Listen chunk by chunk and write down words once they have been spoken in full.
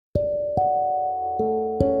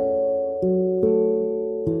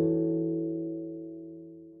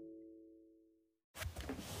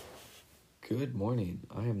Good morning.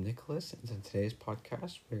 I am Nicholas, and in today's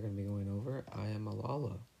podcast, we're going to be going over I Am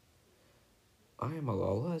Malala. I Am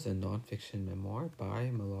Malala is a nonfiction memoir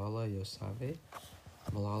by Malala Yousafzai.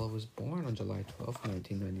 Malala was born on July 12,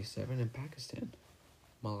 1997 in Pakistan.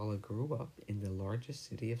 Malala grew up in the largest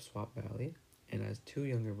city of Swat Valley and has two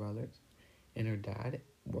younger brothers, and her dad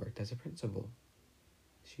worked as a principal.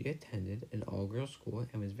 She attended an all-girls school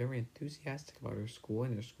and was very enthusiastic about her school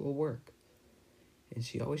and her schoolwork, and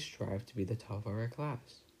she always strived to be the top of her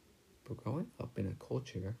class. But growing up in a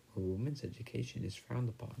culture where women's education is frowned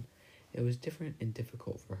upon, it was different and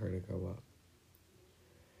difficult for her to grow up.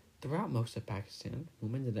 Throughout most of Pakistan,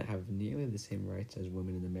 women didn't have nearly the same rights as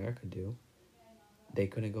women in America do. They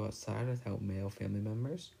couldn't go outside without male family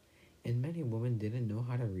members, and many women didn't know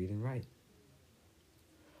how to read and write.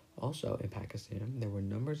 Also, in Pakistan, there were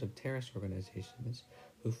numbers of terrorist organizations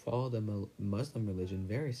who followed the Muslim religion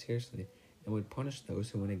very seriously and would punish those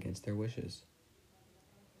who went against their wishes.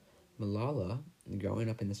 Malala, growing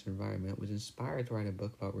up in this environment, was inspired to write a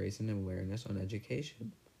book about raising awareness on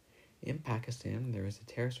education. In Pakistan, there was a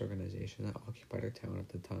terrorist organization that occupied our town at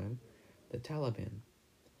the time, the Taliban.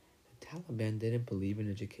 The Taliban didn't believe in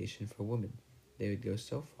education for women. They would go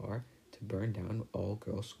so far to burn down all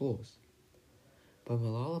girls' schools. But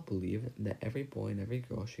Malala believed that every boy and every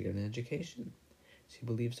girl should get an education. She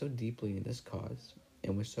believed so deeply in this cause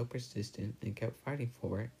and was so persistent and kept fighting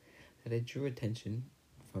for it that it drew attention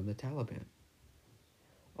from the Taliban.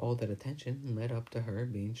 All that attention led up to her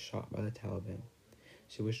being shot by the Taliban.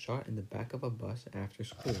 She was shot in the back of a bus after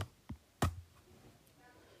school.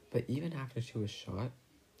 But even after she was shot,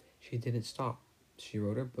 she didn't stop. She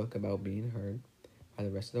wrote her book about being heard by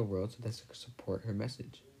the rest of the world so that she could support her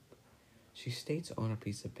message. She states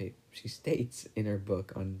in her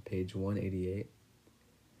book on page 188,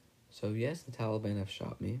 "So yes, the Taliban have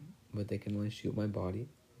shot me, but they can only shoot my body,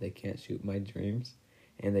 they can't shoot my dreams,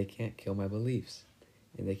 and they can't kill my beliefs,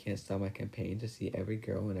 and they can't stop my campaign to see every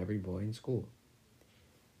girl and every boy in school."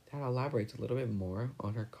 That elaborates a little bit more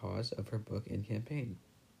on her cause of her book and campaign.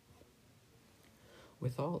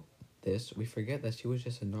 With all this, we forget that she was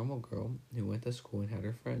just a normal girl who went to school and had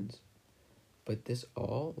her friends. But this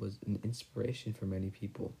all was an inspiration for many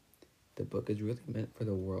people. The book is really meant for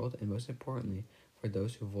the world and most importantly, for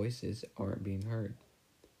those whose voices aren't being heard.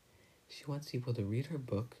 She wants people to read her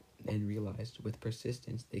book and realize with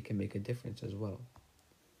persistence they can make a difference as well.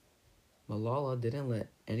 Malala didn't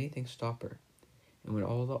let anything stop her, and when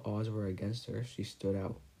all the odds were against her, she stood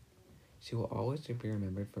out. She will always be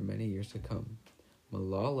remembered for many years to come.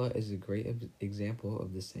 Malala is a great example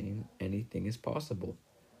of the saying, anything is possible.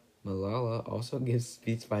 Malala also gives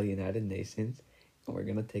speech by the United Nations, and we're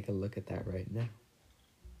going to take a look at that right now.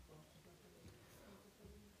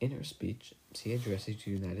 In her speech, she addresses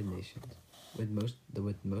the United Nations with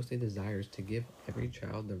mostly desires to give every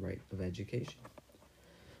child the right of education.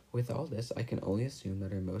 With all this, I can only assume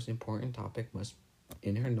that her most important topic must,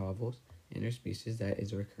 in her novels, in her speeches, that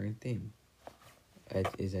is a recurring theme,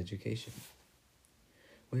 is education.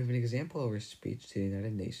 We have an example of her speech to the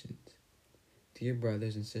United Nations. "Dear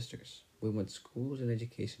brothers and sisters, we want schools and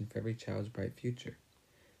education for every child's bright future.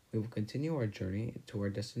 We will continue our journey to our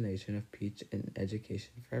destination of peace and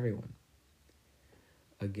education for everyone."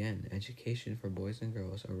 Again, education for boys and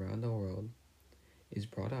girls around the world is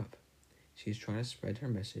brought up. She is trying to spread her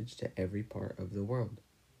message to every part of the world.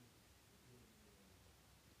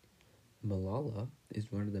 Malala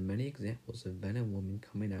is one of the many examples of men and women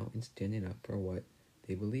coming out and standing up for what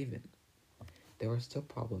they believe in. There are still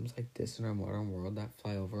problems like this in our modern world that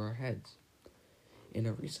fly over our heads. In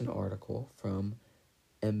a recent article from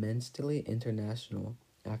Amnesty International,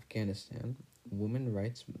 Afghanistan, women's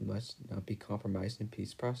rights must not be compromised in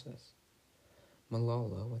peace process.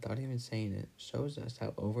 Malala, without even saying it, shows us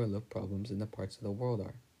how overlooked problems in the parts of the world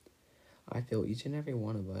are. I feel each and every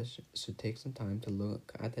one of us should take some time to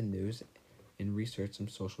look at the news and research some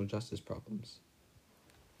social justice problems.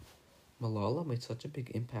 Malala made such a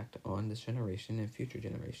big impact on this generation and future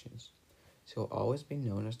generations. She will always be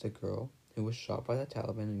known as the girl who was shot by the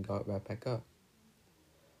Taliban and got right back up.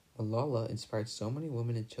 Malala inspired so many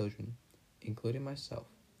women and children, including myself.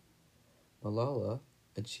 Malala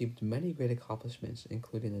achieved many great accomplishments,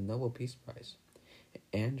 including the Nobel Peace Prize,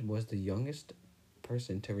 and was the youngest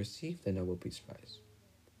person to receive the Nobel Peace Prize.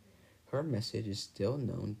 Her message is still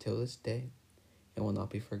known till this day and will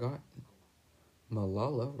not be forgotten.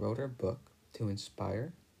 Malala wrote her book to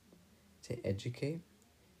inspire, to educate,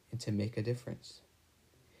 and to make a difference.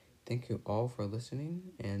 Thank you all for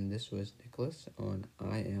listening, and this was Nicholas on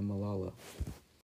I Am Malala.